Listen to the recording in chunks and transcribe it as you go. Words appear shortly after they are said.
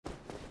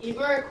You've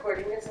been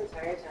recording this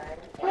entire time?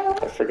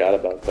 I forgot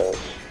about that.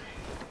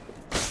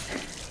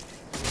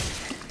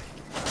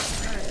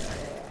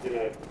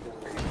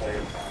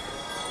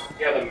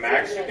 Yeah, the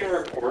max you can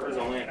record is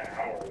only an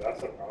hour.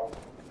 That's a problem.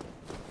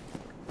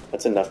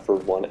 That's enough for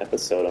one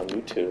episode on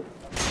YouTube.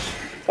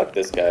 Fuck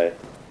this guy.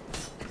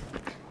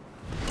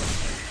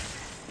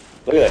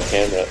 Look at that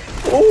camera.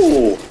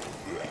 Ooh!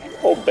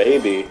 Oh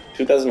baby.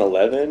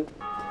 2011?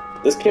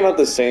 This came out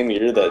the same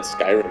year that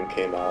Skyrim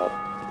came out.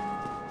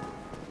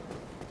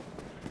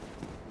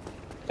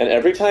 And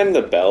every time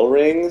the bell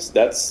rings,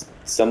 that's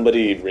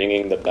somebody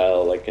ringing the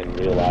bell, like in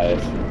real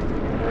life.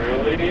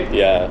 Really?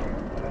 Yeah.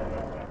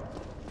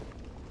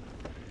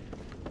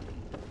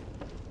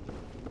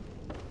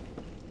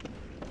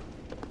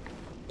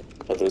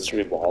 Oh, there's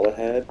a wall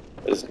ahead?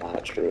 That is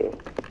not true.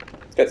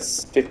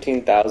 It's got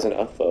 15,000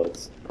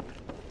 upvotes.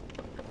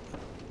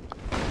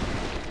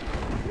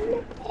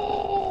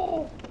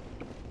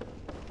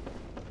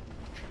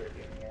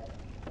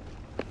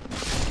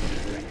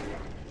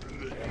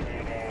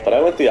 But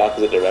I went the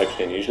opposite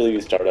direction. Usually you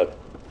start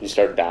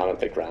down at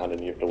the ground and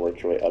you have to work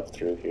your way up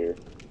through here.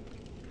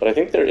 But I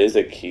think there is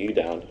a key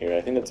down here. I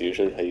think that's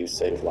usually how you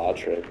save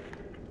Lotrick.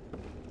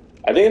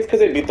 I think it's because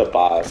they beat the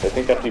boss. I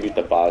think after you beat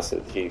the boss,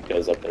 he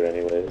goes up there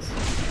anyways.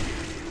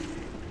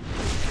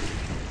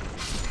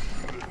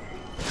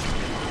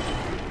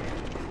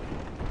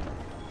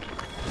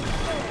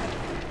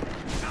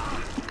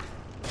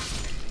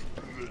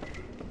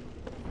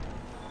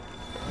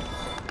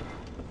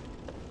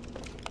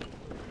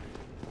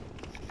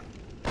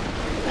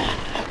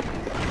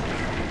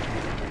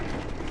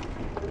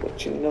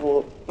 What you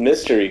know?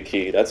 Mystery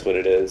key, that's what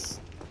it is.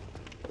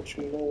 What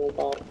you know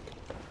about?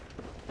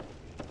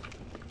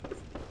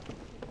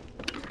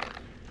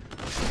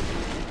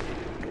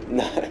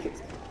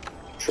 Nice.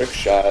 Trick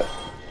shot.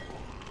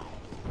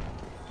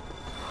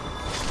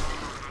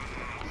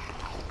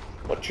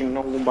 What you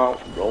know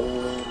about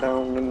rolling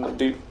down in the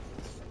deep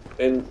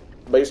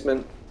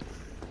basement?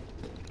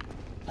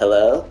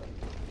 Hello?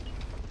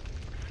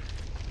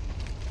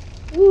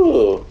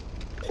 Ooh,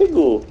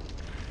 Piggle.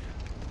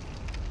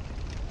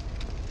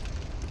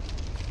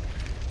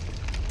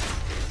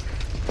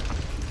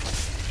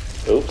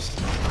 Oops.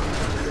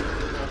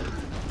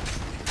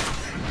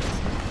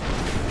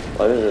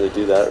 Well, I didn't really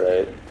do that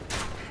right.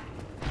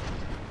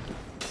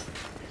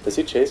 Does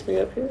he chase me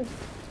up here?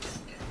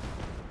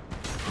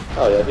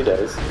 Oh yeah, he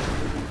does.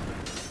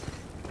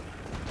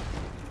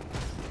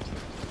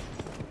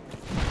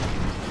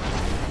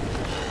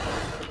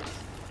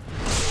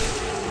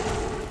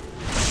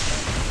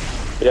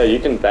 Yeah, you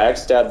can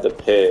backstab the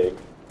pig,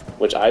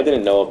 which I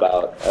didn't know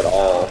about at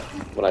all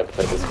when I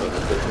played this game.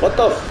 What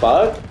the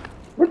fuck?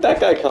 Where'd that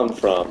guy come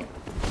from?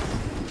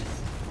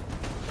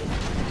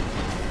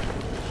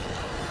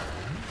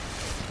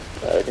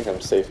 I think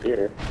I'm safe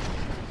here.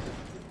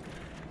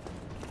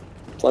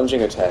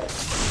 Plunging attack.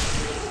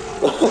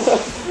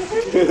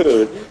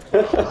 Dude.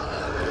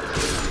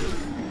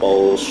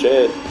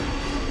 Bullshit.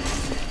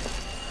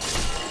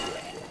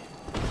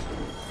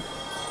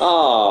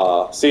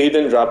 Ah, see, he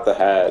didn't drop the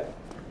hat.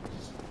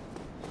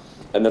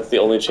 And that's the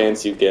only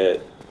chance you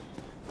get.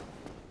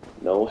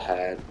 No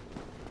hat.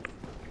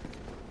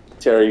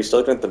 Tara, are you still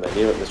looking at the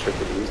menu at Mr.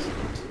 Cookies?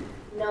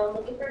 No, I'm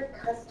looking for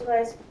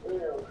customized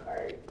Uno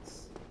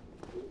cards.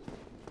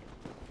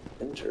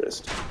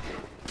 Interesting.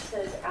 It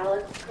says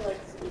Alex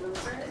collects Uno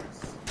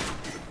cards.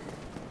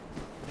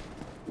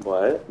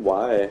 What?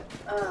 Why?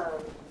 I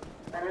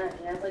don't know,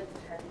 he has like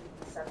 10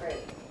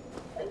 separate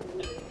like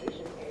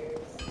invitation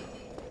pairs.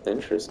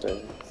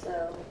 Interesting. So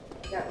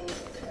he got me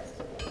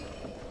interested.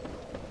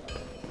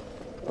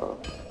 Oh.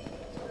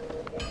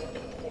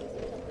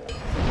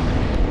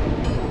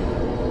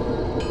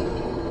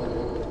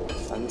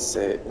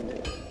 Sunset.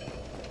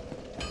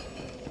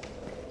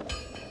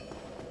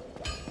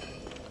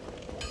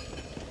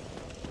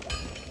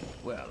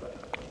 Well,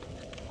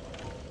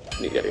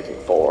 Need anything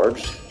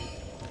forged?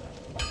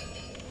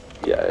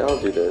 Yeah, I'll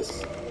do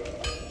this.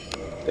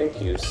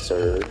 Thank you,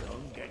 sir.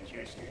 don't get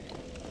used to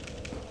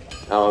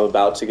it. Now I'm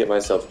about to get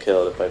myself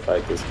killed if I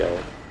fight this guy.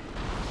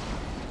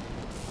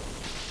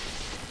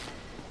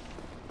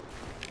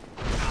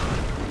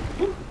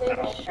 There's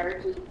a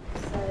Sharky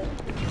set.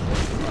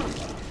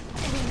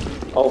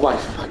 Oh my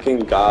fucking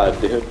god,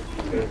 dude.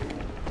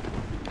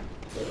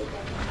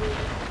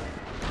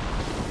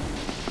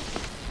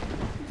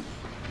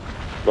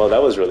 Well,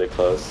 that was really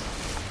close.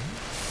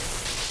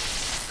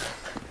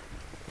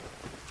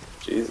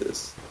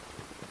 Jesus.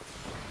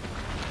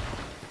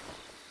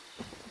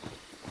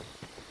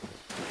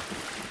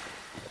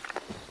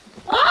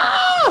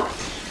 Ah!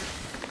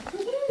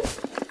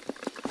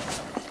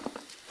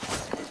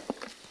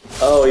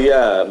 Oh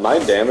yeah, my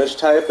damage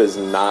type is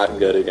not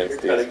good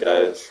against these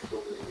guys.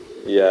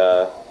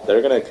 Yeah,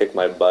 they're gonna kick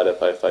my butt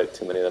if I fight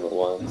too many of them at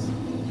once.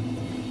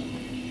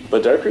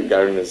 But Dark Creek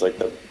Garden is like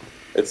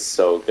it's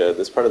so good.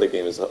 This part of the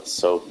game is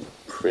so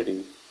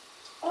pretty.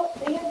 Oh,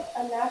 they have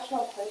a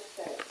national park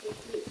there. So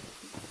cute.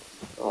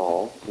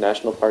 Oh,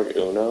 National Park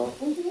Uno?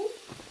 Mm-hmm.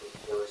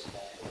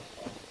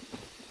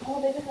 Oh,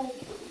 they did Hello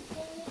Kitty.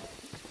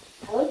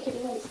 Hello Kitty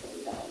was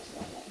 $30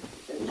 on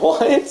that.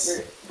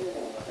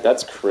 What?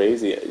 That's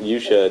crazy. You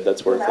should.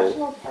 That's worth it.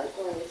 National Park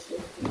one is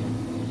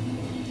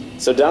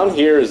 $50. So down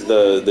here is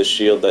the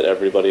shield that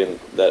everybody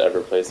that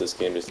ever plays this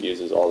game just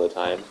uses all the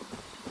time.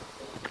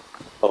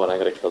 Oh, and I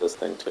gotta kill this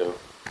thing too.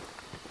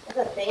 That's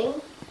a thing?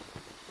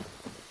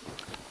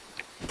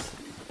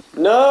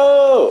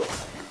 No!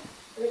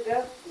 Where'd it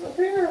go? Up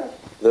here.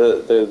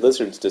 The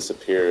lizards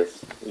disappear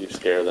if you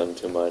scare them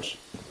too much.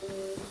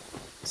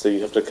 So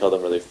you have to kill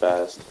them really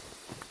fast.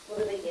 What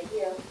do they give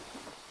you?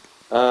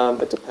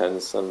 It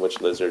depends on which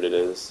lizard it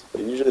is.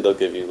 But usually they'll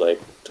give you like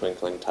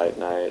Twinkling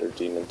Titanite or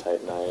Demon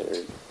Titanite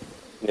or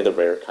any of the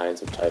rare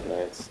kinds of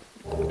Titanites.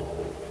 You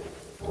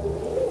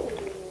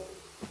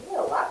did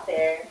a lot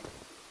there.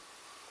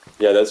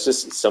 Yeah, that's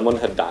just someone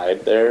had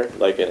died there,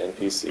 like an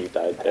NPC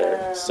died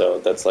there. So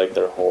that's like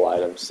their whole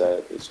item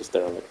set. It's just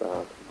there on the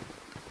ground.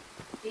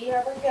 Do you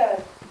have like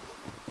a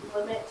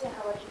limit to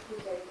how much you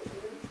can carry with you?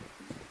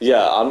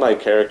 Yeah, on my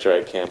character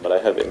I can, but I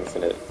have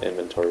infinite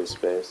inventory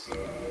space.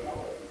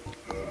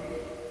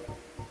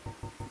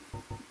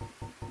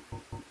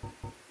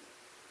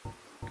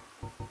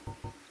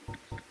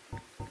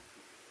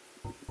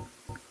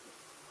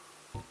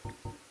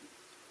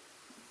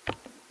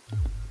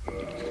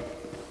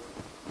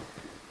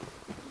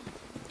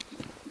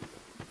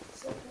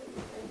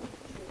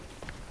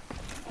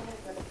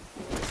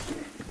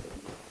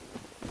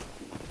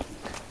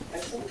 I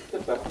think the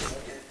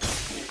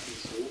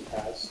NPC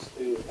has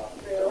to,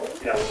 Really?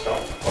 yeah,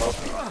 don't quote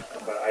me,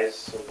 but I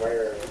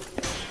swear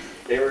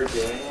they were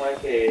doing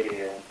like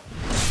a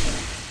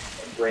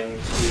bring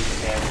two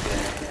Camden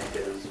and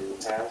get a zoo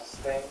pass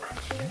thing,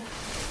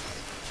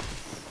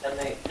 and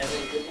they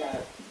did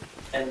that,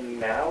 and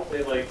now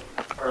they like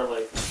are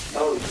like,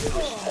 oh, you can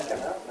just check it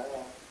out now.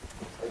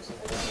 Like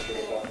something to do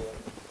about it.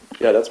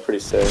 Yeah, that's pretty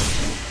sick.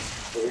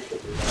 So we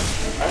should do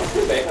that. I'm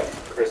sure they have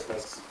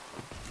Christmas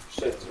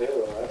shit too.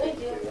 I They think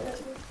do too.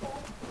 Christmas stuff.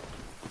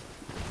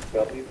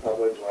 Bellevue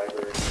Public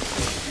Library.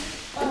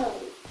 Oh.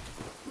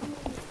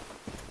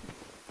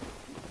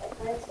 Like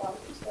nice long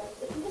stuff.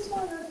 If you just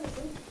want to go to the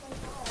zoo,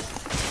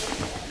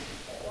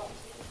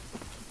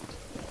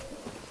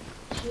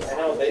 I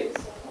know they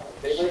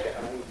like an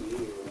ID.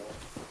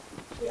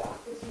 She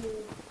offers you,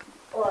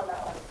 well, not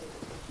offers you.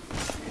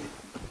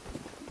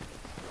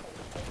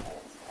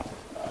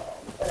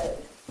 But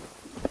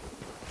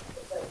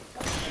it's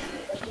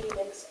like she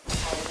makes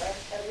powder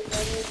every day.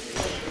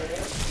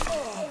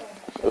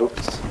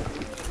 Oops.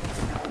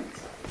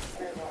 I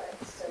don't know,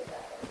 it's so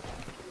bad.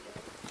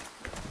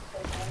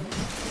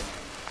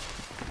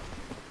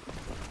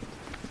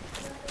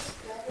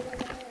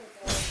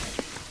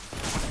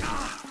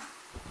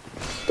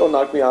 Don't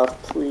knock me off,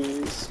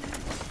 please.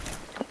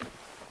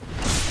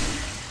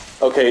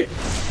 Okay.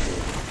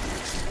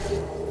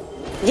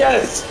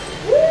 Yes!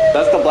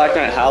 That's the Black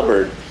Knight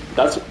Halberd.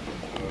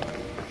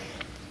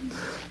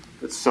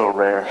 It's so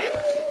rare.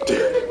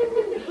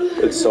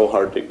 It's so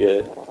hard to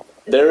get.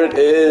 There it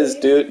is,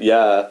 dude.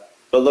 Yeah.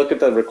 But look at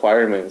the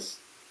requirements.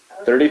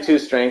 32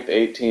 strength,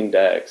 18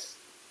 dex.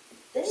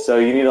 So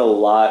you need a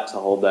lot to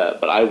hold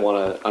that, but I'm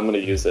gonna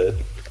use it.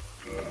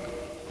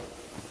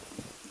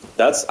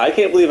 I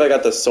can't believe I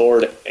got the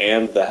sword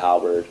and the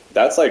halberd.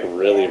 That's like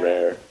really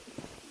rare.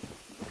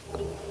 Are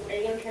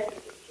you gonna try to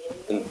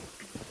get the game?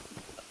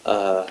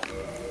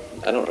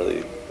 I don't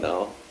really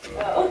know.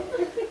 Oh.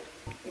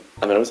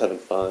 I mean, I was having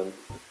fun.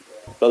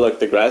 But look,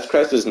 the grass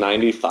crest is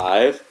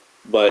 95,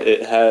 but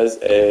it has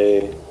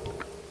it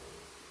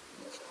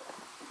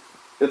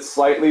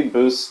slightly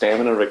boosts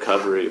stamina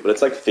recovery, but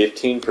it's like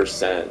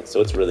 15%, so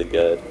it's really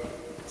good.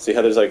 See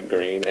how there's like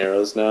green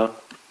arrows now?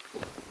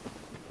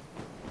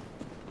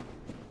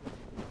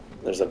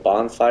 There's a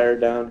bonfire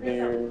down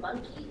There's a here.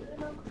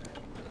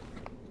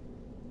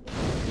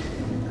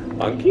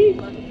 monkey.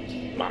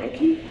 Monkey?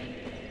 Monkey?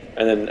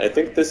 And then I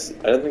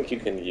don't think you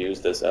can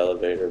use this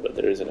elevator, but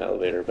there is an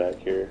elevator back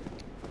here.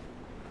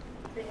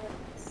 They have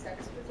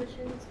sex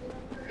positions, you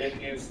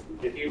know?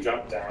 If you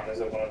jump down,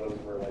 is it one of those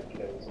where like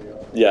kills you?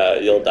 Yeah,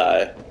 you'll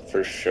die,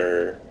 for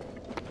sure.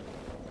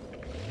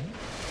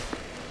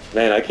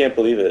 Man, I can't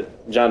believe it.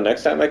 John,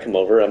 next time I come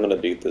over, I'm gonna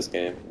beat this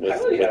game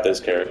with this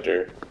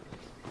character.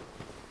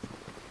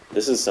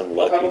 This is some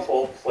lucky...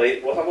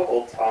 We'll have a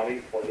whole Tommy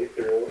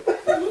playthrough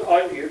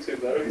on YouTube.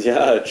 That would be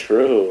Yeah,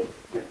 true.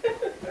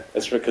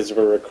 That's because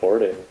we're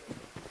recording.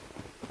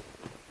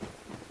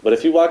 But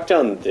if you walk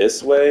down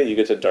this way, you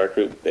get to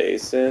Darkroot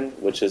Basin,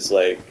 which is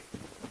like...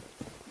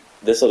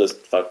 This'll just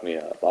fuck me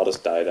up. I'll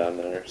just die down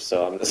there,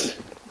 so I'm just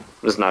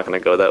not gonna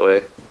go that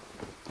way.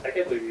 I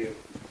can't believe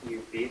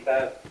you beat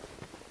that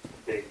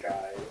big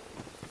guy.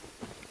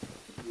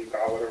 You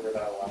got whatever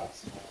that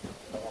last one.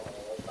 I don't know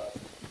what that.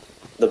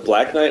 The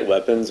Black Knight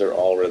weapons are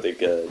all really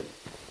good,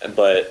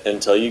 but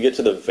until you get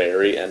to the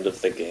very end of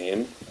the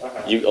game,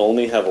 you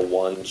only have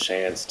one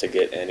chance to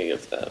get any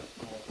of them.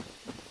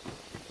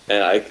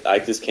 And I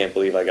just can't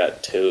believe I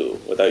got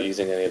 2 without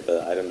using any of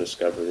the item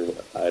discovery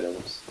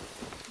items.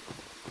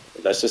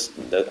 I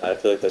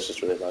feel like that's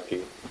just really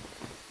lucky.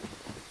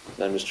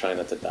 And I'm just trying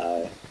not to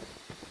die.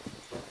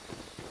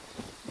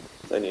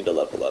 I need to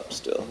level up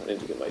still. I need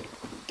to get my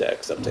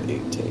dex up to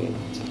 18.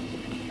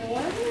 I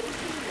wonder if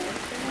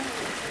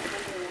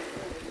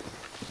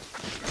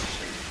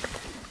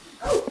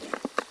oh,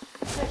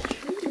 that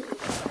tree.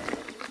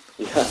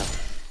 Yeah.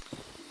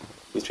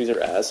 These trees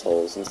are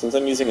assholes. And since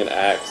I'm using an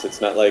axe,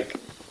 it's not like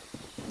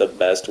the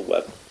best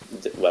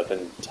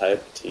weapon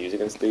type to use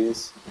against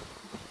these.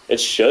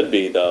 It should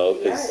be though.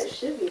 Yeah, it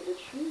should be the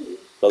tree.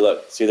 But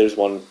look, see there's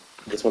one,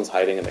 this one's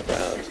hiding in the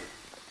ground.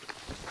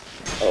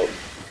 Oh.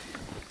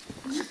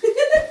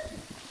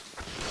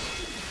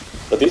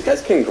 But these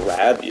guys can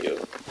grab you.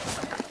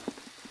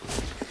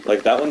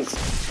 Like that one's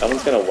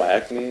gonna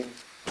whack me.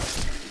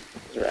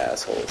 They're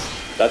assholes.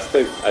 That's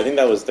the, I think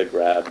that was the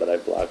grab, but I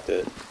blocked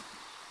it.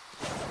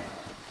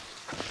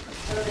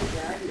 How do they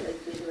grab you?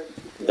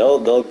 Like,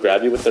 They'll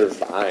grab you with their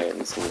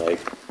vines and like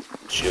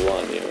chew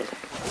on you.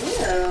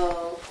 Ew.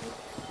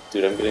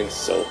 Dude, I'm getting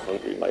so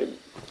hungry, my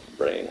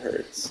brain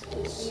hurts.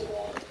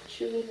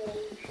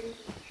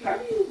 How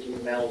do you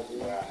melt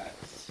wax?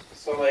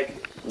 So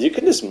like, You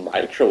can just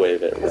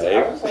microwave it, because I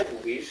right? was like,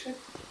 we should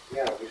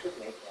make one.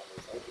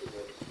 It's like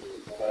really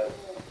cute, but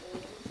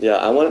Yeah,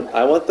 I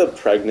want the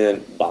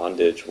pregnant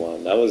bondage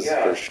one. That was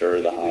yeah, for sure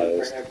we the could do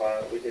highest. pregnant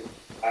bond.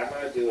 I'm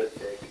gonna do a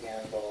dick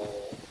candle.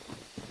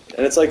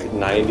 And it's like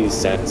 90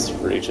 cents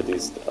for each of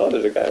these. Oh,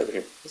 there's a guy over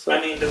here. What's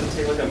up? I mean, does it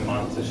take like a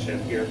month to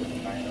ship here from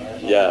China?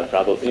 Yeah,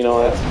 probably. You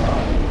know what?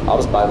 I'll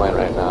just buy mine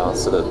right now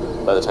so that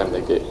by the time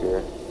they get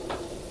here.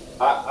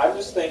 I'm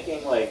just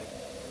thinking like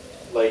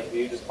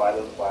you just buy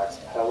those wax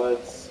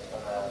pellets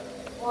and then.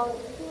 Well,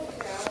 we can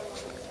look around.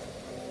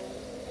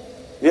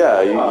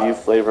 Yeah, you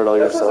flavor it all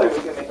That sounds like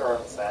yourself. we can make our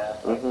own sand.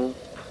 Mm-hmm.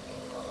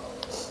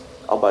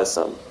 I'll buy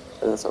some. I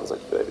think that sounds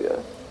like a good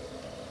idea.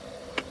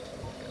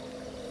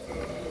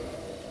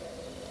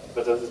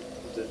 But are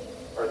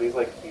these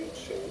like huge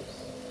shapes?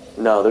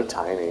 No, they're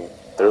tiny.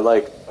 They're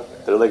like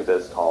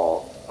this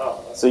tall.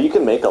 Oh. So you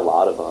can make a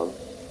lot of them.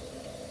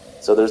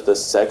 So there's the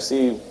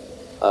sexy,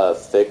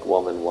 thick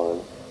woman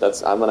one.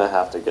 I'm gonna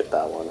have to get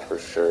that one for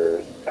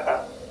sure.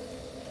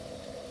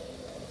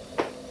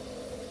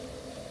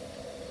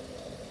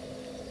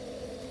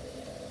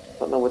 I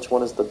don't know which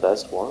one is the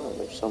best one.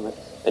 There's so many,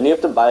 and you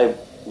have to buy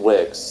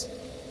wicks.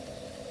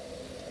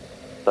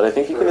 But I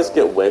think you can just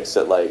get wicks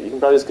at you can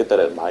probably just get that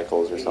at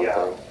Michael's or something.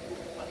 Yeah.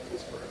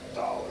 Just for $1.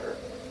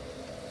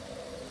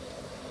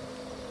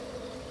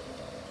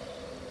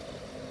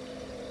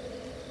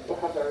 What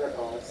have there?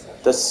 Oh, it's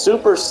sexual. The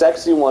super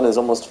sexy one is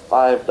almost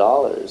 $5,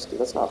 dude.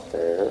 That's not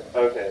fair.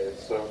 Okay,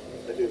 so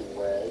I do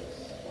legs.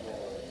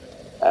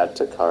 Add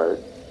to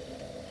cart.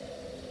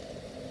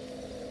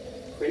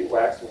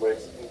 Pre-wax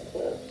wigs and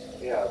clips.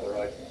 Yeah, they're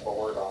like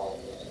 $4.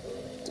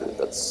 Dude,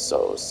 that's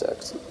so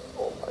sexy.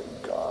 Oh my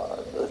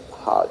god. The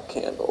hot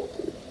candle,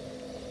 dude.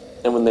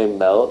 And when they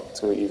melt, it's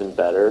gonna be even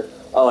better.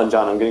 Oh, and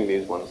John, I'm getting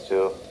these ones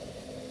too.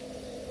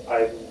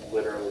 I'm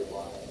literally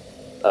blind.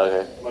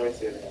 Okay. Let me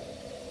see it again.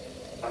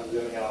 I'm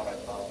zooming in on my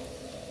phone.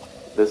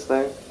 This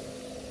thing?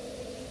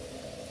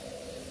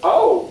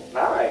 Oh,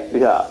 nice.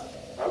 Yeah.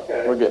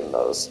 Okay. We're getting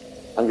those.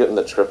 I'm getting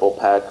the triple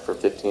pack for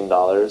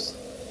 $15.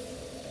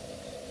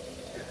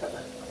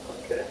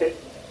 Okay.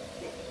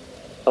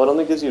 Oh, it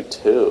only gives you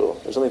 2.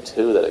 There's only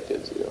 2 that it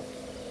gives you.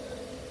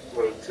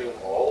 What, 2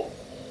 mold?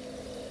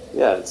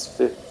 Yeah, it's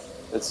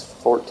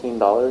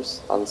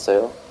 $14 on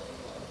sale.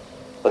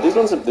 But these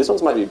ones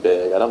might be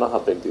big. I don't know how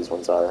big these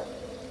ones are.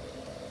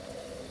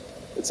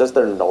 It says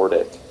they're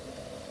Nordic.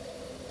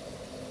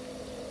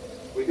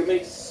 We could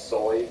make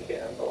soy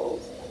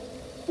candles.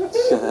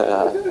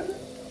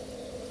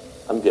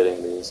 I'm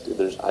getting these,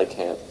 dude. I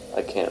can't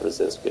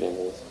resist getting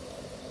these.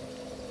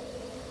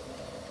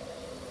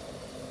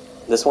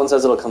 This one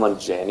says it'll come on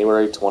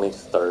January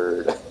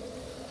 23rd.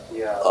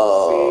 Yeah.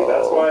 Oh. See,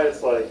 that's why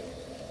it's like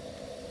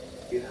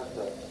you have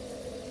to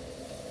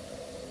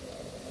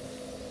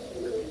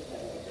really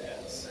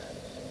dance.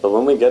 But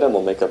when we get them,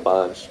 we'll make a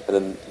bunch. And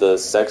then the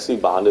sexy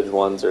bondage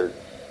ones are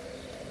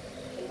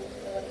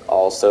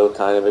also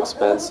kind of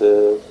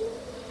expensive.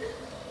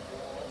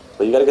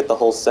 But you gotta get the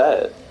whole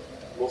set.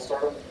 We'll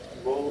start a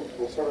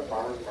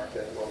farmer's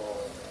market.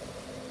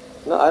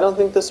 No, I don't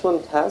think this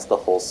one has the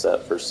whole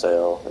set for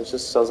sale. It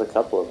just sells a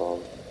couple of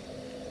them.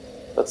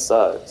 That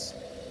sucks.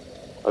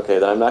 Okay,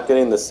 then I'm not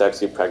getting the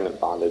sexy pregnant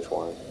bondage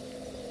one.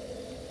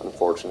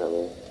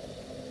 Unfortunately.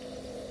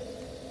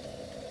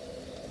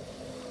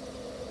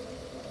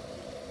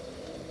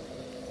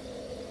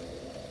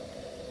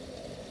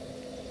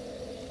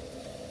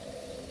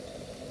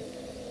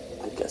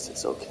 I guess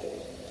it's okay.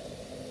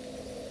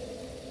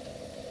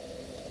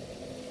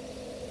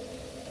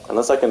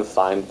 Unless I can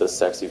find the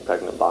sexy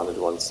pregnant bondage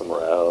one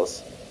somewhere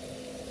else.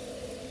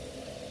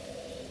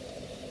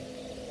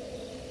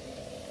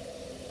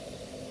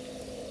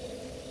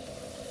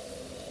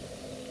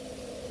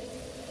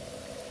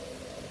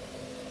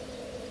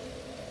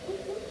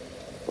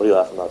 What are you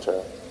laughing about,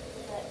 Chad?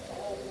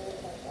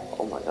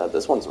 Oh my god,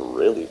 this one's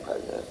really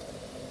pregnant.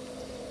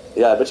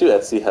 Yeah, I bet you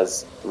Etsy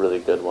has really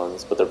good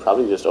ones, but they're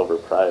probably just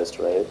overpriced,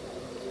 right?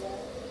 Yeah.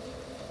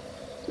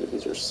 Dude,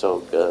 these are so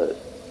good.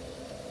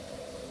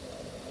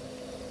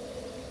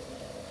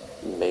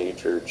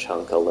 Major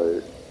chunk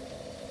alert.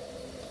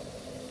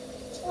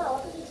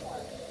 Oh, look at this one.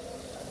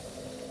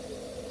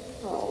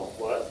 Oh.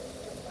 What?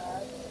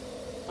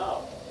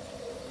 Oh.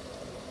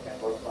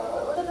 Can't look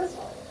Oh, look at this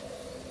one.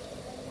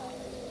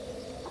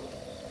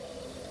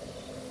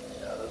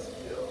 Yeah, that's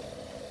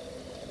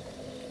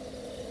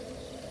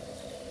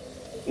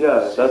cute.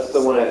 Yeah, that's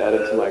the one I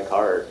added to my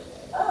cart.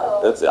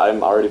 Oh.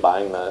 I'm already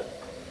buying that.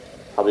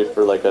 Probably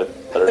for like a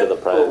third of the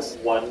price.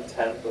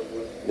 1/10 of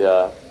the.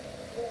 Yeah.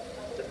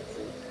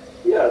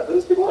 Yeah,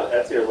 those people on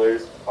Etsy are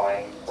literally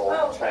buying old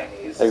Oh.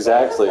 Chinese.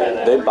 Exactly. and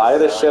then They buy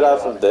the reselling shit it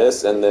off on of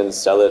this and then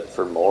sell it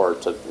for more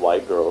to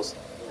white girls.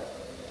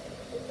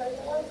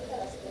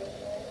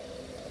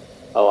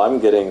 Oh, I'm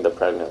getting the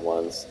pregnant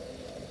ones.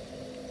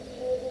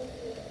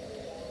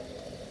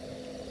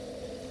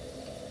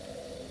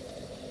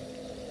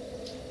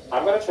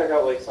 I'm gonna check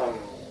out like some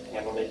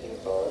candle making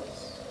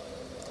books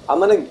I'm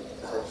gonna.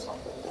 or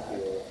something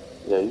cute.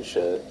 Yeah, you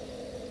should.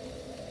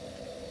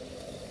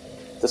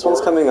 This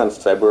one's coming on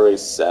February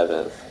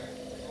 7th.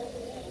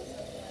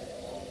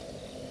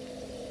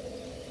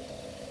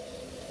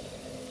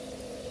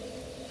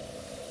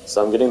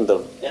 So I'm getting the.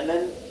 And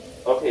then,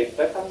 okay, if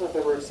that comes on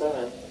February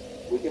 7th,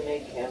 we can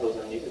make candles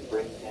and you can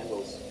bring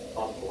candles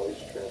on Boys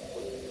Trip.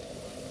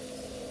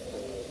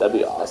 That'd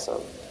be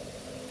awesome.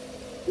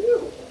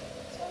 Ew.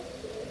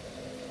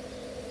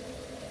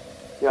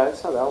 Yeah, I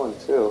saw that one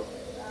too.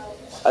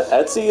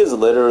 Etsy is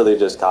literally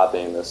just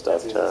copying this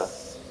stuff, Etsy's Tara.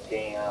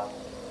 Scam.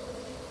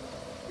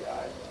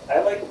 Yeah, I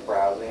like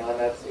browsing on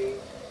Etsy,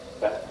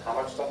 but how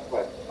much stuff have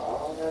I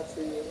bought on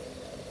Etsy?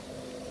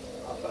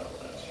 Not that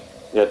much.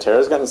 Yeah,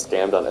 Tara's gotten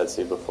scammed on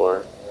Etsy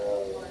before.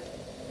 Really.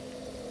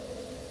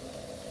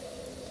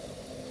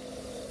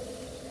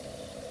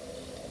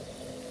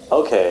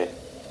 Okay.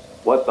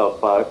 What the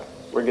fuck?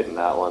 We're getting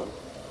that one.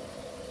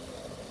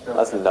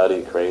 That's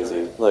nutty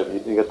crazy. Look,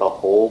 you get the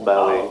whole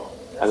belly Oh,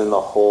 and then the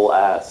whole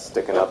ass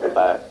sticking up the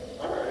back.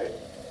 Alright.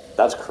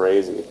 That's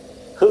crazy.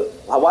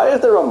 Why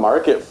is there a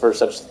market for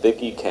such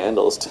thicky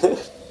candles, dude?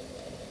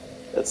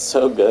 It's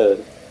so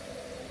good.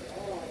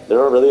 There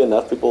are really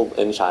enough people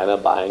in China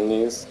buying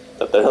these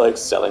that they're like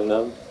selling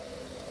them.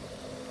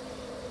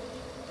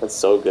 That's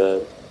so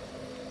good.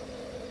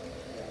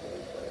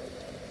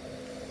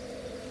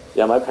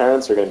 Yeah, my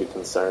parents are gonna be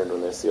concerned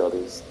when they see all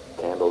these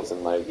candles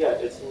and like. Yeah,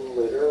 it's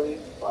literally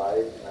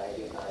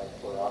 $5.99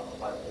 for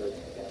 100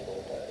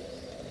 candle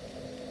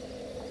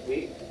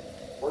bags.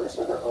 We're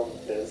starting our own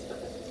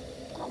business.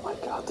 Oh my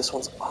god, this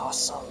one's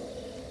awesome.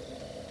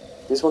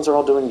 These ones are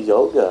all doing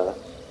yoga.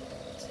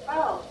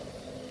 Oh.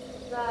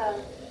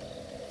 The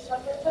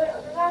sweatpants that are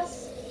under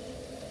us,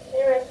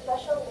 they're a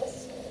special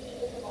list to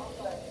get them off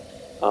of.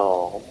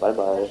 Oh, bye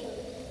bye.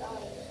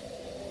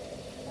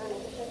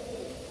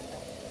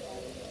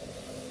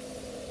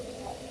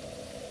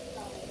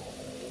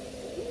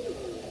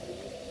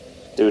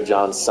 Dude,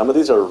 John, some of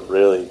these are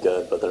really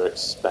good, but they're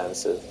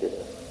expensive here.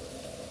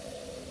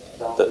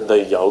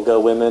 The yoga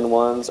women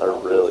ones are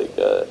really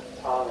good,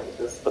 Tommy,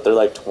 this but they're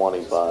like 20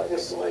 just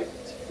bucks. pick like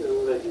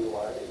 2 that you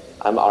like.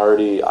 I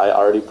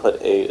already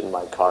put 8 in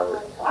my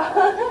cart.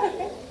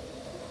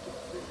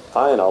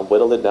 Fine, I'll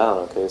whittle it down,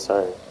 okay,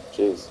 sorry.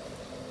 Jeez.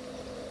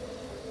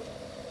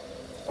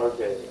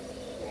 Okay,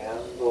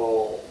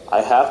 candle.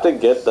 I have to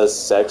get the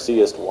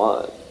sexiest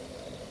one.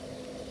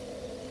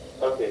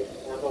 Okay,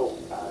 candle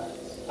packs.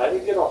 I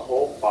could get a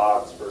whole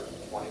box for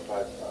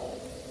 $25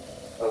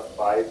 of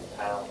 5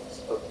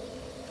 pounds of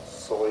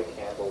soy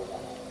candle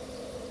wax.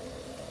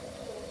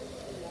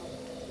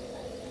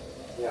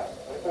 Yeah,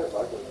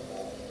 $25 is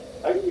that.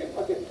 I could get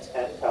fucking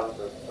 10 pounds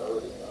for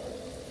 $30.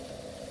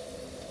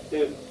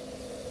 Dude,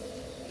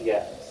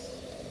 yes.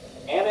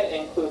 And it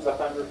includes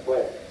 100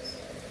 wigs.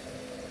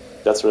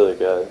 That's really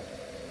good.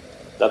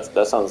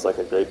 That sounds like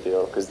a great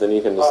deal, because then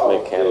you can just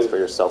make candles for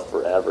yourself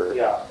forever.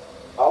 Yeah.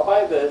 I'll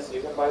buy this,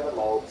 you can buy the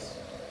molds.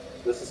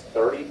 This is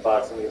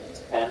 $30 and we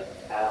have 10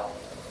 pounds.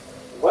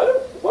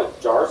 What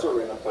jars are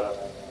we gonna put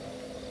them in?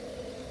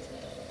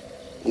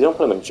 You don't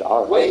put them in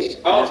jars. Wait,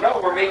 oh no,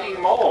 we're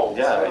making molds.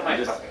 Yeah, What am I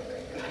you just- fucking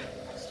thinking?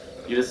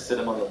 You just sit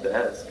them on the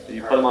desk.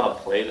 You put them on a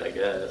plate, I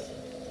guess.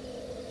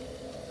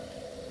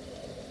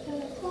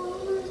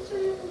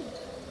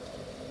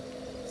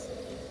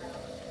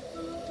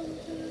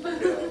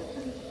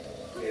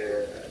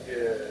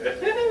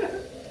 Yeah.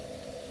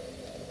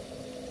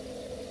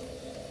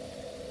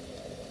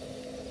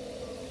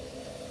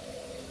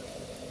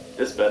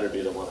 This better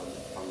be the one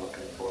I'm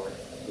looking for.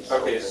 It's so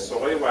Okay, good.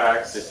 soy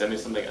wax. If they send me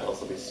something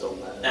else, I'll be so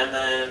mad. And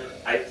then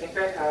I think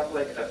I have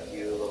like a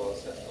few little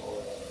essential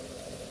oils.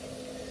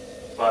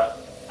 But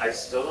I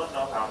still don't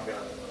know how I'm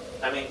gonna.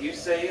 I mean, you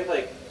say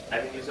like I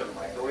can use a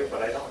microwave,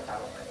 but I don't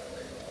have a microwave.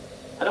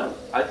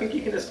 I think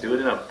you can just do it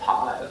in a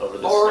pot over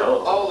the Or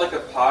stove. oh, like a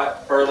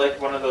pot or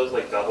like one of those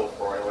like double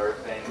broiler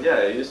things.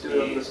 Yeah, you just do it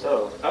over the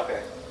stove.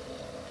 Okay.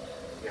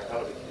 Yeah,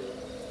 that'll be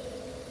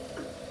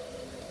cute.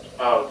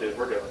 Oh, dude,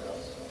 we're doing this.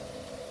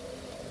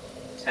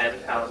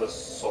 10 pounds of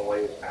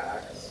soy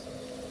wax.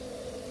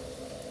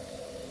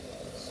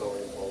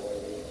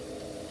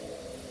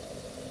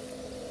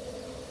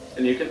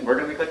 And we're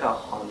gonna make like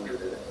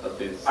 100 of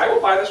these. I will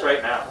buy this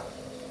right now.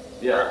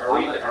 Yeah.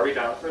 Are we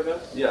down for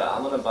this? Yeah,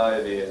 I'm gonna buy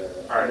the. I'm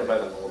gonna Alright. buy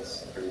the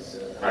molds pretty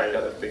soon. I Alright.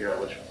 gotta figure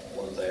out which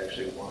ones I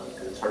actually want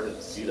because it's hard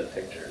to see the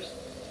pictures.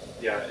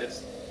 Yeah,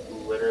 it's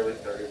literally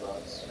 $30.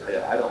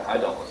 Yeah, I don't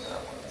want that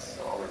one,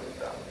 so I'll remove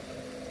that one.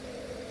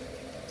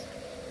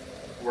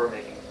 We're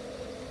making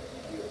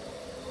beautiful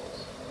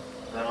clothes.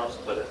 And then I'll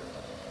just put it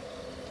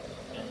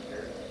in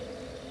here.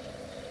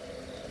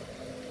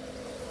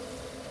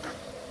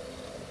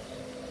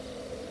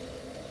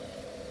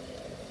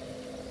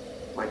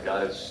 My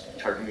God, it's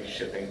charging me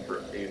shipping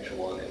for each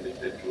one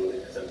individually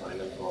because I'm buying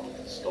them from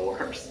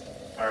stores.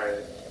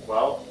 Alright,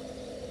 well,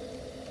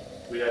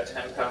 we got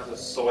 10 pounds of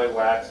soy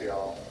wax,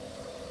 y'all,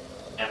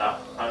 and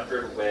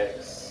 100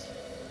 wigs.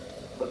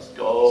 Let's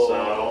go.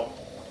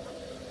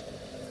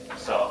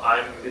 So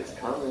It's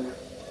coming.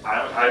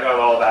 I got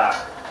all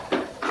that.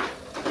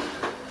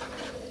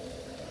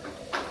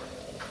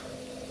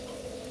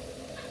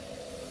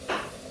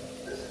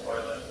 This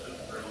toilet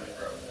is really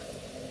broken.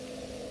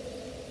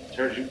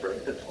 Jared, did you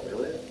break the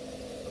toilet?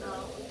 No.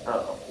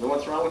 Oh, then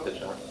what's wrong with it,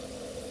 John?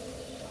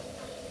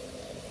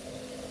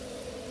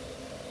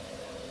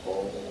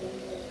 Oh.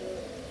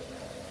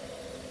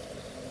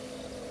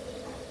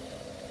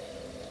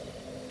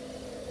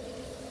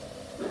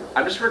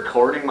 I'm just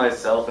recording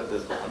myself at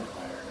this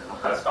bonfire now.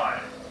 That's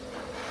fine.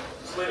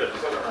 Just leave it.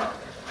 Just let it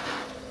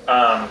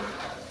run.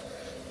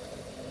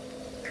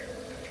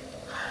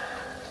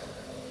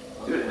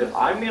 Dude, if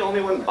I'm the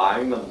only one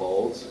buying the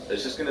molds,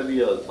 it's just gonna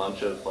be a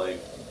bunch of like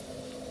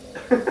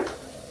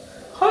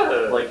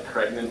like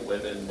pregnant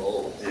women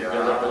molds. You're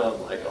Yeah. gonna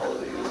like all of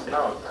these.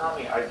 No,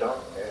 Tommy, I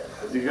don't care.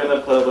 You're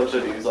gonna put a bunch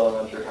of these all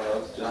around your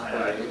house just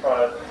I for me.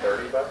 bought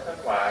 $30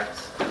 in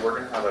wax. We're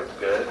gonna have a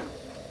good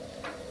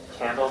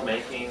candle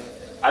making.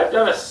 I've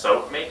done a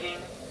soap making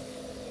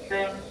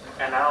thing,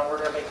 and now we're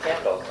gonna make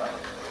candles.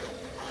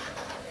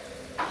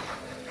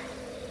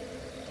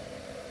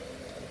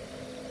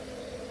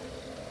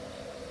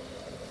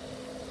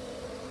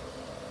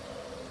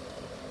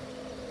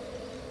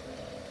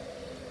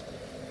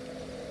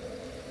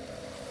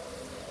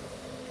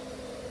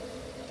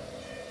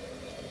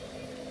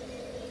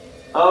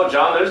 Oh,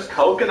 John, there's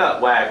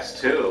coconut wax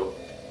too.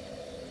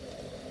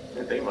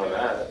 Didn't think about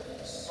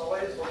that. Soy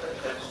is what the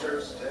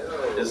textures do.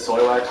 Is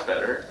soy wax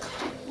better?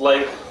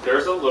 Like,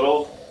 there's a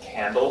little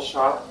candle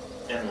shop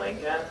in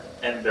Lincoln,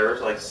 and there's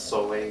like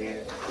soy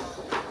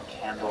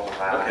candle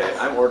wax. Okay,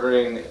 I'm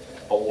ordering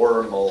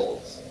 4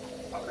 molds.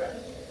 Okay.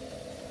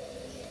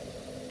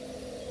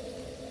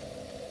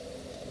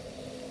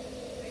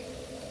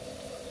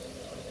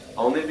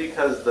 Only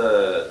because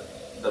the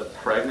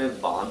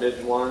pregnant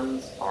bondage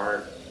ones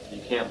aren't.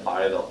 You can't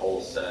buy the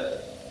whole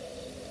set.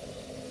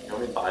 You can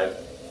only buy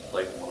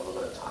like one of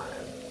them at a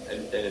time,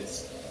 and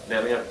it's they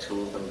only have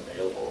 2 of them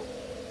available.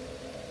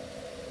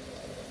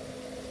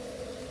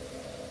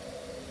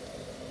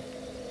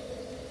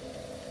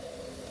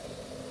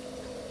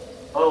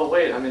 Oh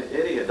wait, I'm an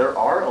idiot. There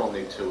are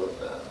only 2 of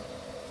them.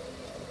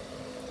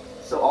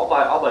 So I'll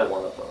buy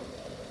one of them.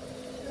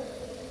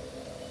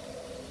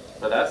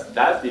 But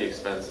that's the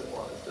expensive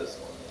one, is this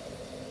one.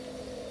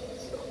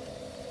 So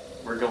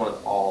we're going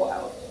all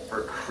out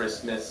for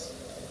Christmas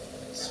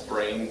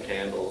spraying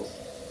candles.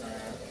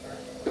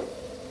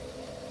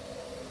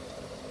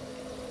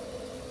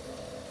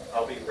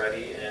 I'll be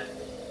ready in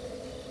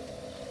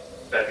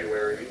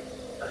February.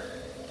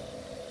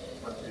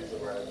 Once these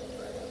arrive.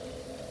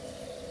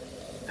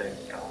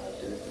 Thank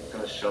God, dude. It's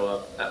gonna show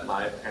up at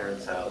my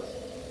parents' house.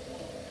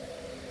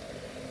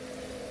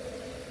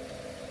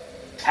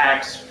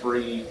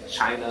 Tax-free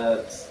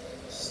China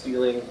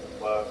stealing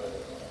Love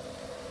it.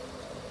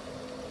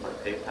 my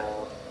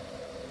PayPal.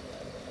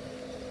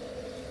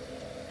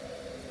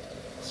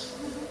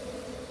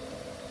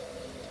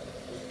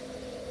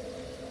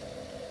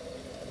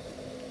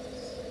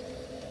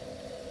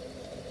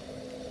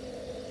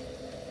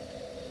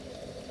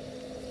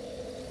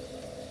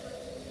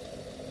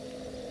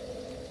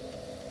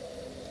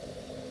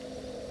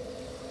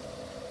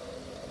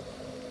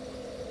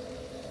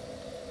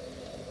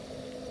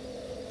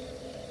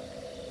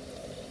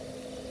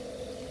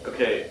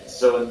 Okay,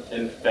 so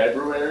in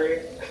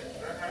February,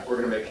 we're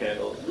gonna make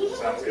candles.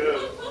 Sounds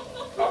good.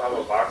 I'll have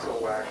a box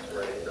of wax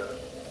ready to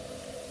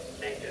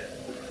make it.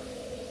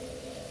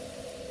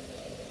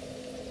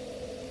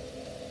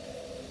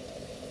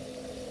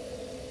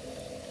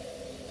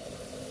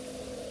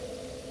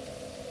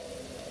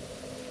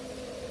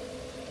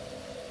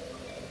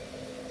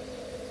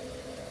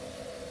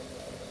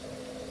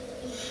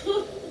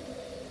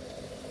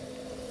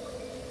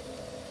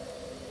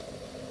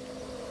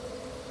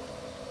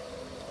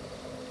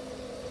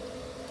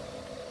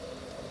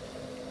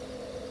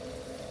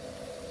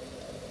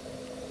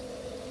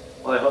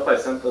 Well, I hope I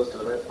sent those to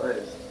the right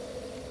place.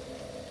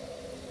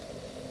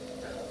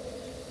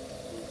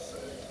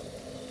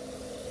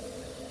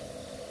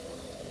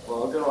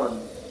 Well, I'll go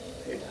on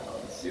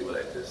PayPal and see what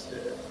I just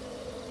did.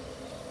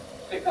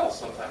 PayPal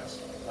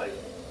sometimes, like,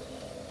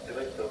 they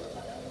like build in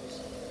my house.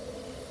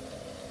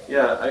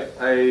 Yeah,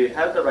 I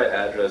had the right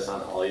address on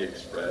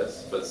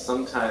AliExpress, but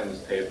sometimes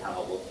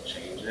PayPal will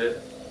change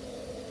it.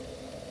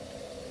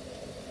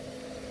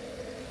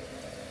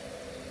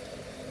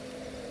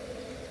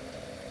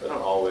 I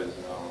don't always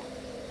know.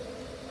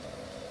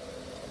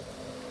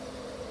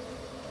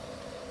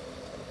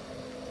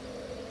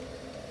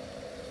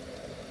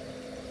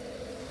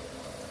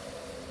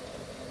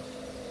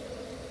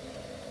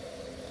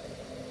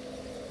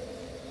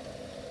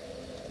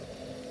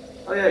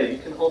 Oh yeah, you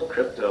can hold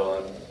crypto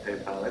on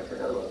PayPal. I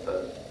forgot about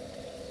that.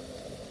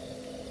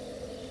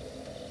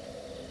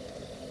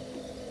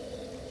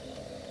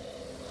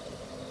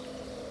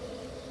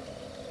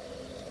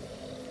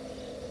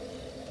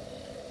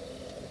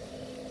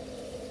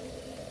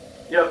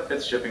 Yep,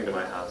 it's shipping to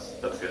my house.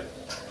 That's good.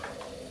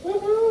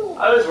 Woohoo!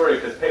 I was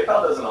worried because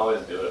PayPal doesn't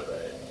always do it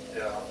right.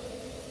 Yeah.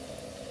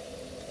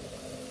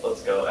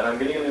 Let's go. And I'm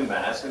getting a new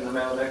mask in the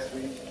mail next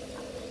week.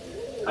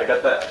 I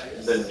got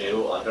the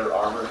new Under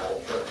Armour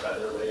Ultra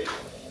Featherweight.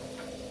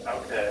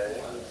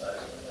 Okay.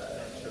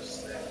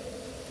 Interesting.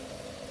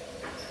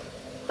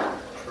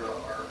 Ultra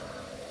armor.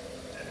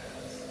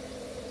 Yes.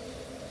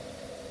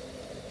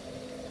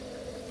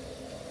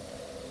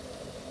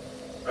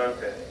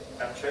 Okay.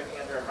 I'm checking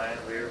under mine.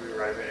 We will be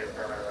arriving at your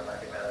apartment around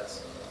 90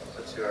 minutes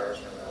to 2 hours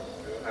from now.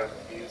 We will have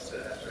keys to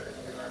enter if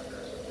you aren't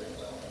there, so please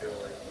don't feel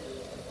like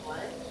you.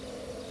 What?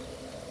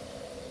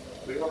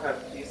 We will have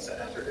keys to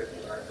enter if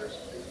you aren't there, so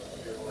please don't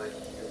feel like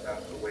you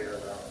have to wait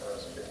around for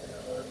us to get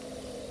together.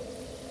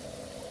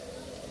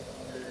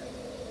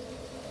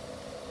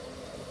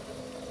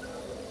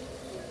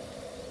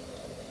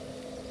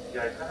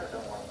 Yeah, I kind of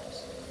don't want this.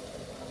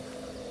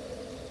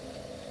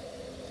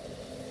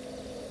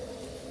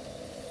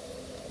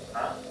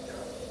 Huh?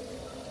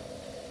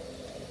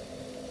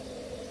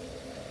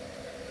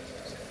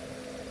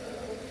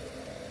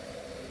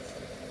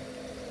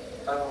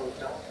 Oh,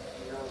 don't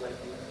feel like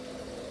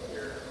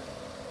you're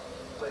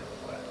like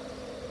what?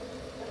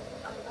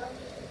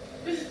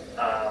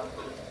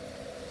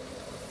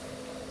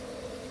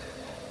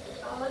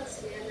 I'll like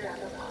stand around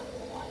the back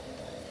and watch.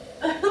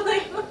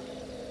 Like,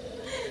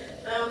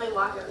 I only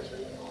walk over to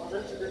the wall,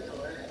 into the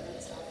door, and then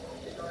stop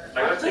at the door. I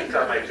gotta take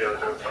out my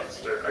JoJo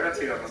poster. I gotta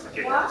take out my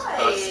game poster.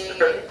 Why?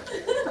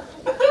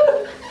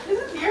 This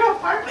is your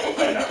apartment. I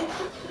know.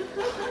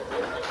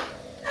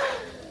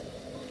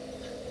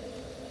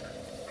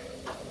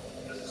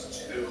 This is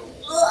too.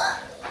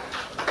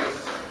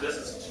 This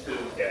is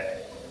too gay.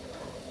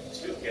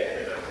 Too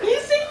gay. Okay.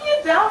 He's taking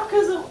it down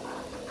because of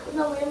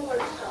the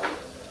landlord's job.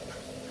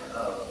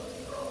 Oh.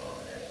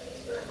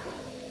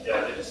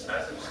 Yeah, they just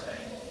messaged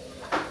saying.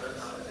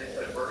 They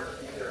said we're gonna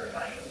be there at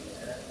 9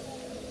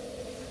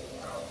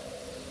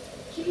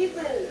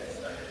 Jesus.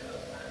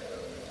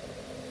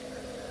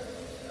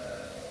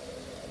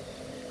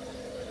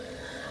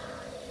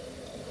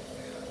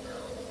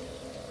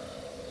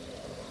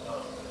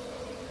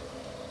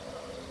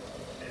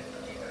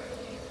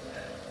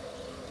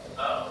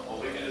 Oh, well,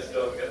 we can just go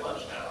get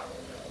lunch now.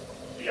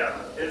 Yeah,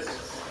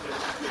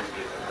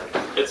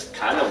 It's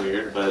kind of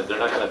weird, but they're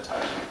not gonna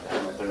touch it.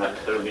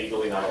 They're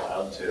legally not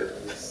allowed to.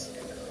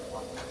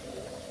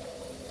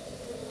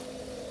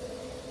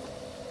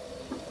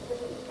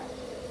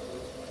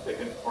 They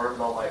confirmed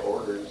all my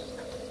orders.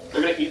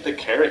 They're gonna eat the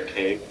carrot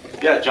cake.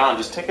 Yeah, John,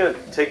 just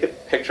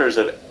take pictures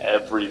of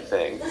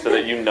everything so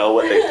that you know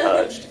what they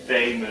touched.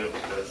 They moved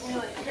this. You're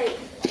like, hey.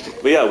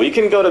 But yeah, we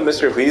can go to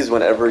Mr. Hui's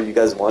whenever you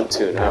guys want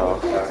to now.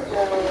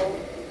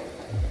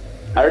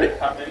 I already.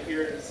 Come in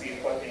here and see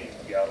fucking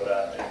yelled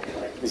at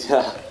and like.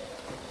 Yeah.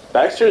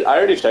 Baxter, I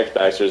already checked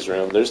Baxter's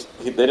room. They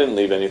didn't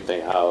leave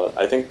anything out.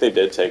 I think they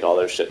did take all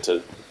their shit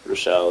to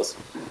Rochelle's.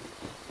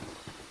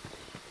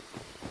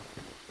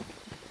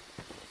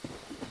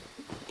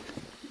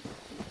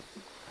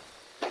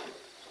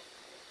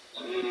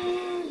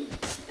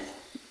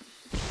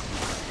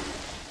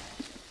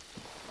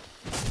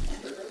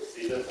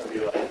 See this and be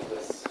like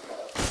this.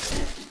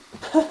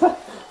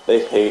 They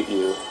hate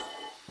you.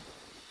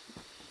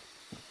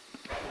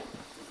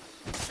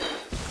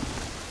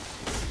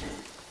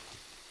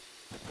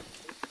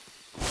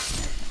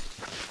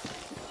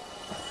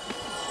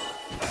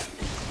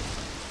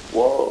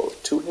 Whoa,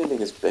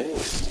 two-handing is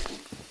based.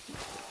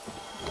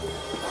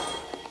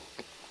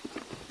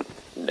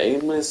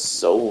 Nameless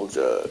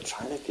soldier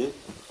trying to get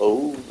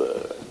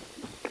over.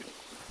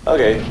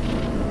 Okay.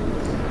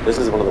 This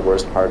is one of the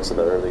worst parts of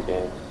the early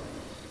game.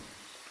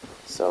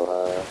 So,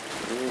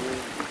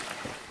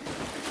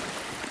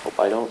 hope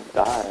I don't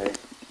die.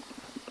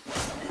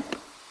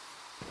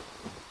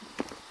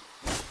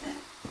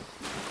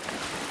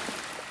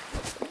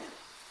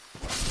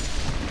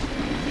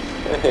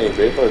 Hey,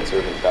 Great Lord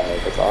Servant died.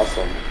 That's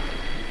awesome.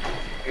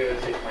 I'm gonna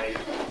take my.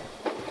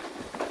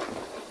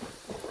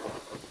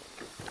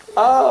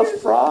 Ah,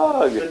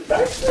 frog! Did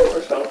Baxter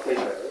or Shell take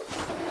theirs?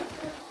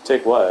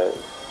 Take what?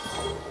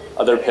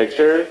 Other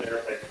picture? Their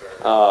picture.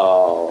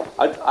 Oh,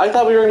 I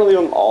thought we were gonna leave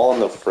them all in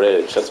the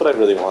fridge. That's what I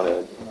really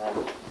wanted.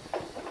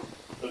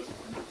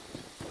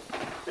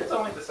 It's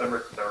only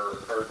December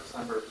 3rd or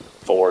December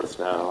 4th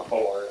now.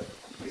 4th.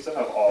 We still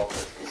have all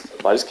Christmas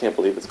Well, I just can't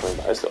believe it's going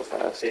by so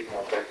fast. Take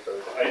more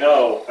pictures. I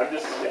know. I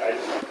just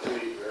want to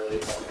be really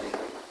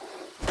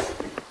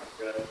fucking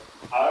good.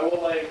 I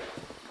will like.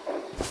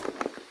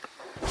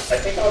 I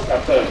think I'll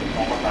come to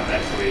Omaha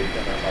next week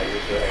and then like we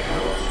should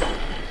hang out.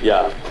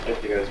 Yeah.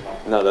 If you guys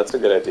want. No, that's a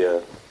good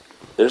idea.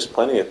 There's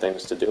plenty of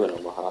things to do in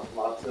Omaha.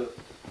 Lots of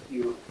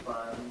cute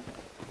fun.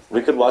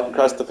 We could walk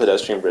across the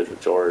pedestrian bridge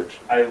with George.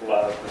 I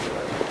love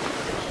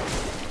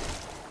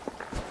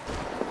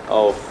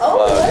Oh, fuck. Oh,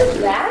 what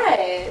is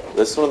that?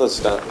 This one of the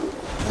stone.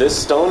 This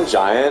stone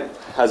giant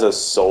has a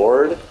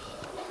sword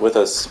with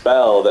a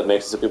spell that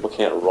makes it so people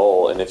can't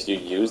roll, and if you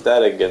use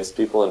that against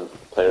people in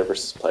player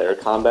versus player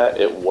combat,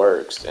 it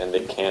works, and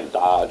they can't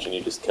dodge, and you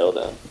just kill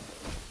them.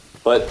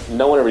 But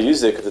no one ever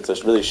uses it because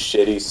it's a really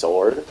shitty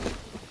sword.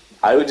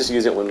 I would just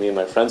use it when me and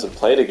my friends would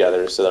play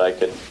together so that I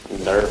could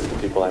nerf the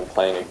people I'm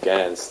playing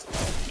against,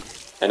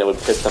 and it would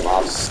piss them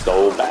off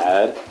so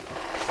bad.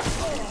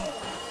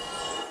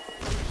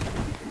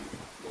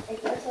 I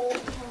guess I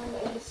was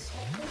telling you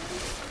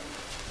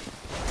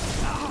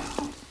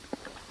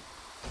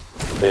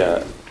But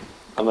yeah,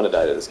 I'm gonna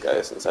die to this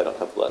guy since I don't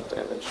have blood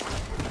damage.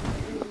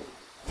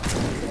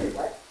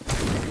 what?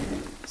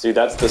 See,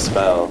 that's the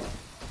spell.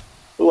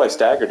 Ooh, I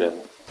staggered him.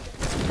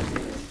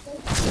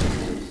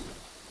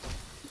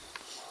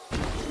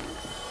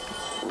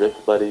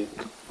 Rip, buddy.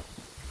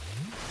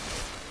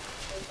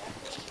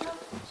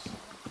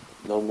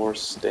 No more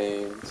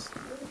stains.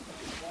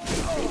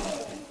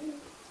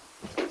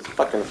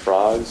 Fucking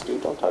frogs,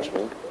 dude, don't touch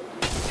me.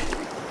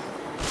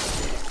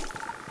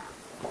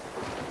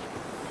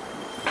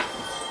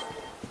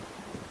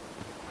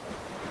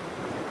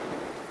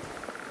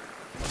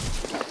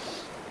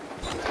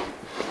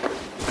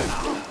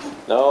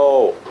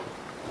 No!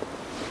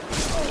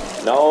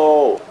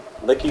 No!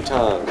 Licky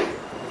tongue.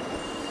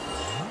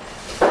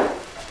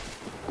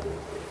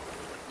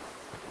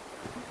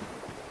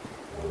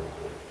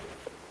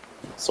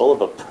 Soul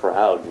of a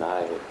proud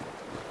knight.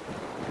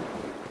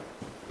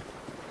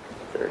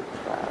 Very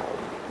proud.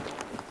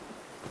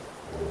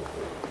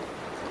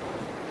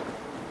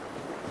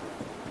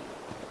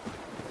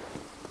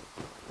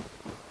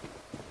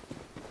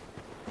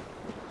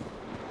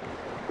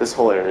 This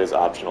whole area is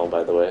optional,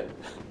 by the way.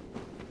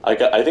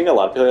 I think a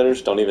lot of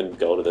players don't even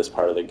go to this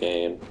part of the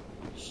game.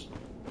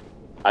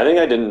 I think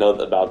I didn't know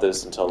about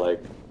this until,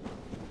 like,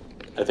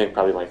 I think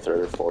probably my third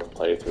or fourth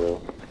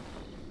playthrough.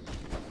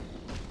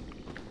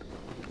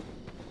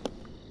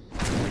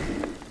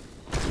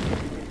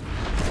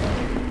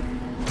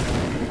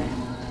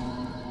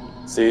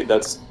 See,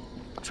 that's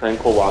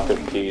Tranquil Walk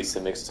of Peace.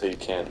 It makes it so you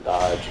can't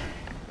dodge.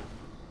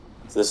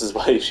 So this is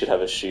why you should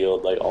have a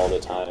shield, like, all the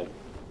time.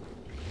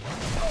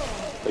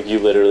 Like, you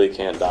literally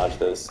can't dodge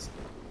this.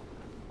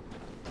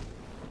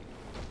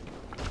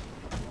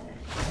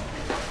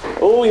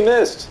 Oh, we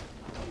missed!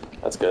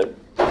 That's good.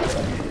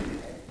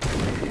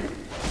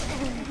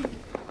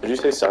 Who'd you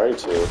say sorry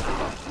to? I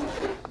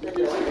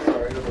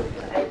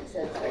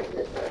said sorry to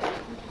this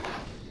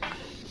one.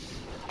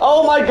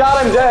 Oh my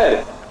god, I'm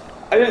dead!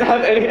 I didn't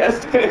have any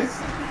estimates.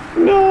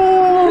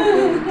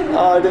 No!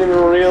 Oh, I didn't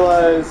even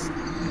realize.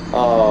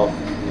 Oh.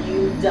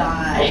 You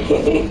die.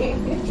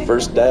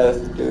 First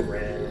death, dude.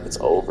 It's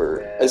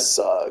over. It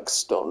sucks.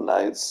 Stone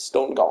Knights,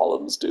 Stone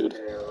Golems, dude.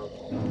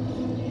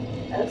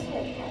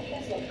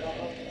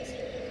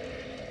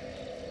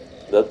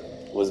 That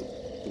was.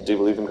 Do you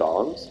believe in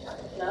golems?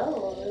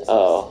 No, this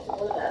Oh. is one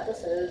of the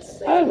episodes.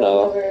 They I don't go know.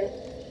 over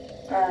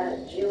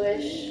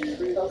Jewish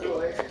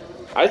folklore.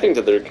 I think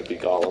that there could be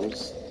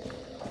golems.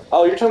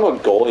 Oh, you're talking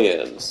about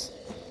golems.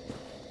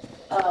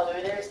 Oh,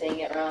 maybe they were saying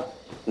it wrong.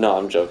 No,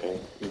 I'm joking.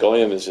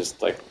 Golem is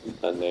just like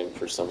a name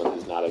for someone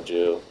who's not a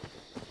Jew.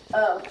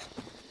 Oh.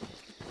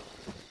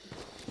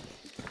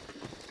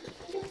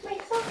 Get my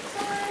socks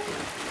on.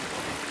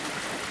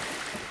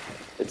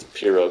 It's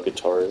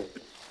purgatory.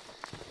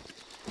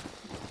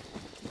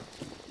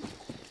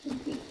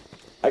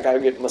 I gotta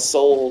get my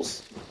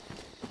souls.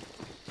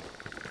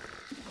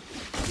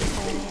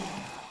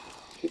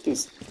 Get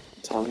these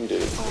tongue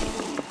dudes.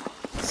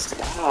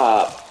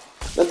 Stop!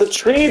 Now the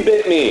tree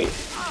bit me!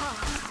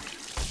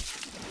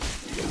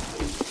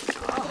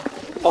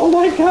 Oh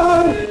my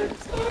god!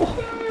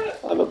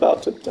 I'm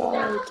about to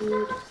die,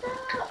 dude.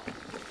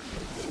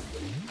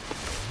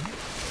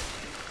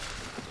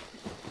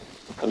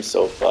 I'm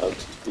so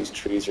fucked. These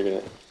trees are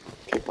gonna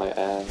kick my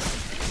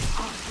ass.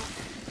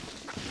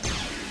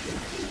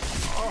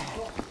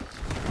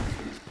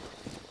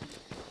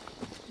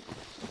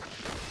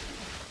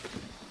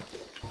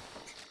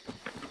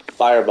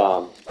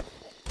 Firebomb.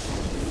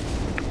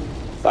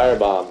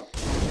 Firebomb.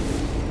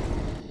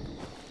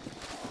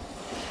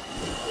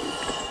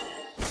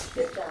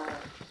 Good job.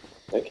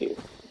 Thank you.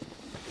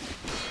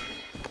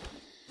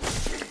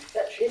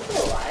 That tree's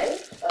still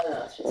alive?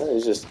 Oh no,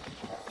 it's just.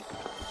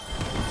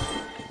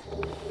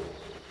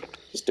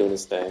 He's just doing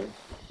his thing.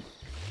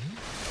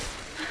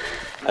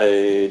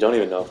 I don't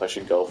even know if I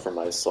should go for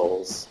my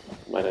souls.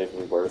 Might not even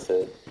be worth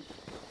it.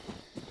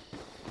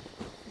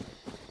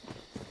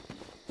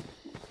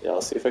 Yeah,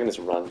 I'll see if I can just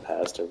run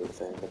past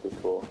everything. That'd be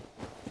cool.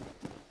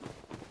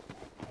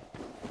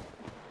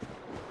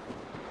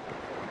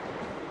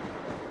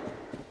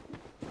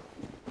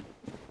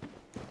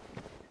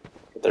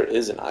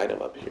 is an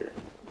item up here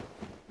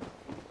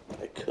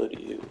I could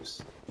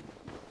use.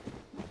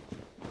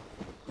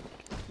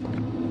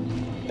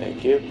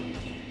 Thank you.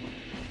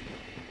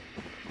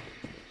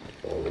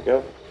 There we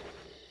go.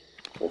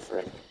 Wolf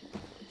ring.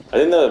 I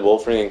think the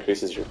wolf ring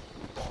increases your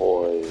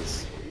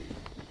poise.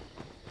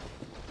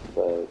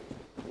 But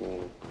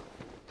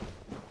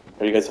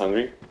are you guys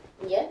hungry?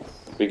 Yes.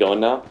 We going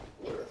now?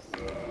 Yes.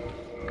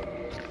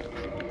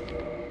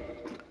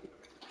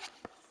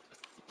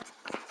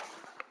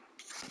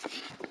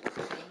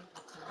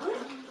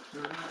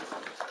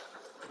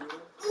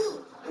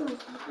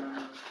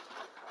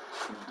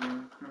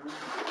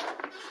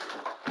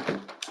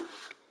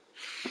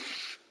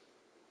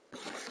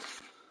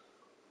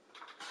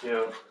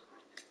 Cute.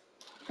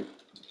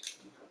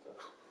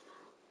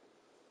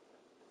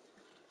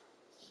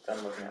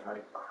 Done looking at my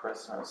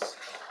Christmas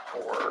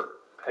horror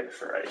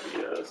picture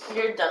ideas.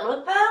 You're done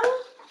with them?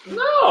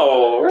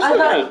 No, we're still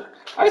gonna.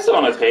 I still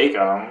want to take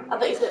them. I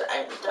thought you said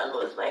I'm done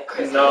with my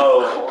Christmas.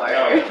 No,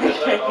 horror.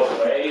 no,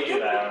 away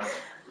then.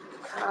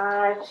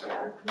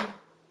 Gotcha.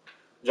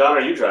 John,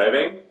 are you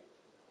driving?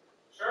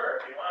 Sure,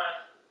 if you want.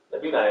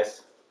 That'd be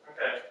nice.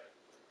 Okay.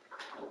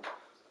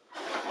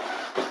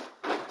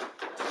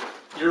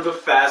 You're the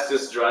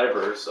fastest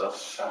driver, so.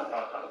 Shut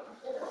up.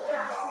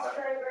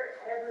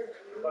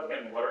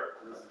 Fucking work.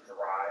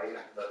 Drive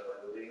the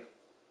movie.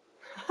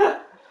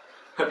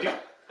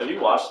 Have you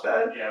watched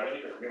that? Yeah,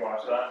 we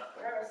watched that.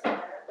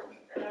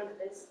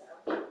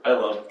 I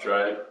love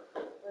Drive.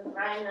 With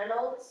Ryan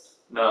Reynolds?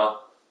 No.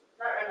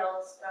 Not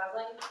Reynolds,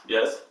 Gosling?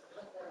 Yes?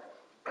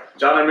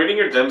 John, I'm reading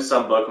your dim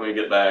sum book when we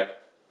get back.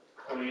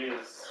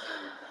 Please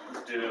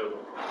do.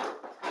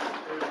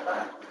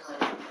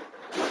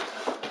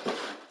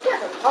 Yeah,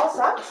 the Paul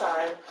socks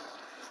on.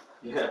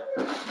 Yeah.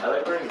 I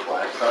like wearing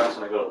black socks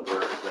when I go to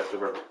work. I have to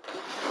wear,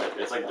 like,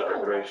 it's like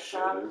dark gray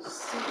shoes.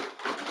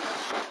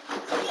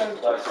 Sometimes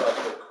black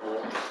socks look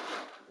cool.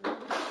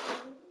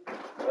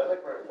 But I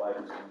like wearing white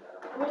too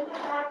now. Bring it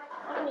back.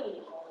 I don't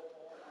need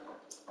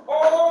a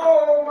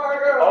Oh my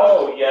god!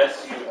 Oh,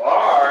 yes, you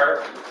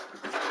are.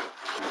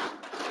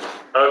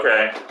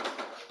 Okay.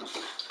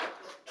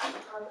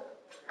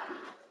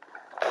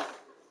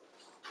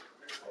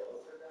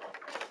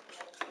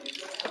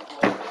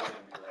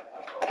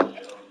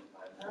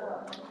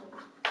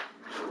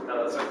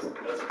 No, that's what's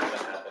gonna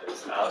happen.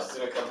 Is Alex is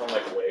gonna come home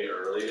like way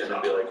early and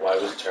then be like, "Why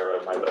was Tara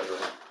in my bedroom?"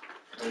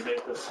 We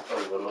make this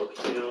a little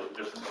cute,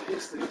 just in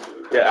case they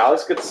do. Yeah,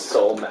 Alex gets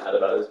so mad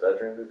about his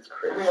bedroom. It's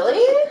crazy. Really?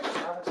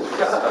 Yeah.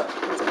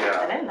 I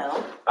Yeah. didn't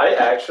know. I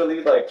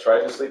actually like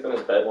tried to sleep in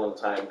his bed one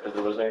time because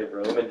there wasn't any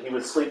room, and he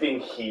was sleeping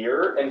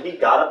here, and he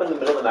got up in the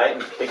middle of the night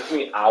and kicked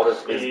me out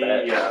of his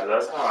bed. Yeah,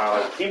 that's how I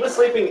like. He was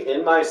sleeping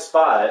in my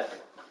spot,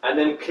 and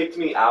then kicked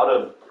me out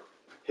of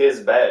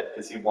his bed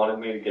because he wanted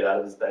me to get out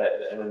of his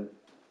bed, and then.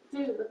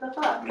 Dude, what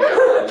the fuck?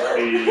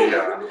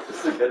 Yeah.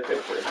 This is a good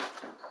picture.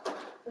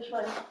 Which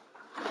one?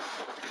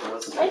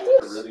 This I do.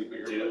 really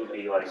weird. Do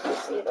be like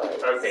this. See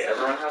those. Okay,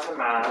 everyone has a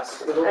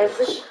mask. I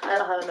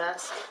don't have a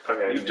mask.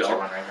 Okay, You get don't?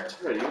 one right here.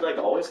 Tara, you like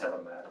always have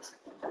a mask.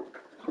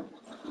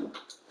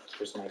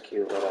 Here's my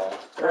cute little.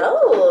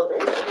 Oh,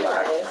 very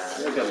black nice. mask.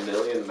 You have like a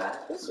million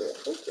masks.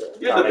 Thank you.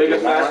 You have the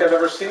biggest Trying to mask get I've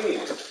ever seen.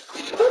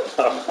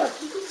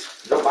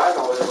 Joe Biden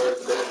always wears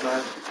the biggest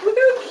mask. Look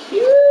how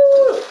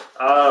cute!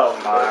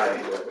 Oh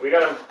my. We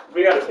gotta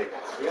take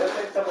this. We gotta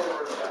take someone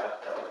over to the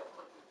bathtub.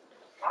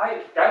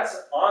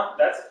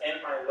 That's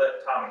in my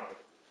lip,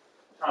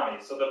 Tommy,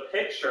 so the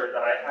picture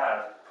that I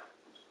have,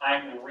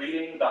 I'm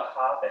reading The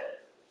Hobbit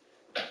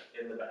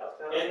In the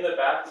bathtub? in the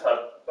bathtub,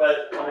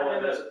 but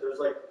there's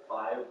like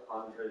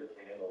 500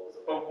 candles.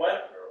 But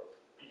what-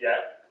 yeah,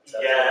 That's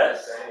what I'm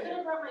yes, I could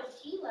have brought my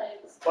key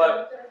legs. But-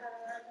 I could have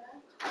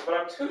had but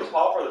I'm too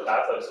tall for the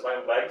bathtub, so my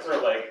legs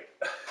are like,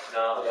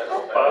 No,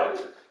 that's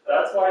fucked.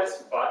 That's why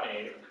it's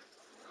funny.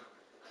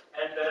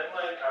 And then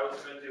like I was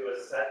gonna do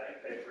a second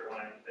picture when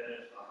I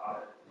finished The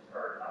Hobbit,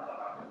 or not The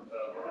Hobbit,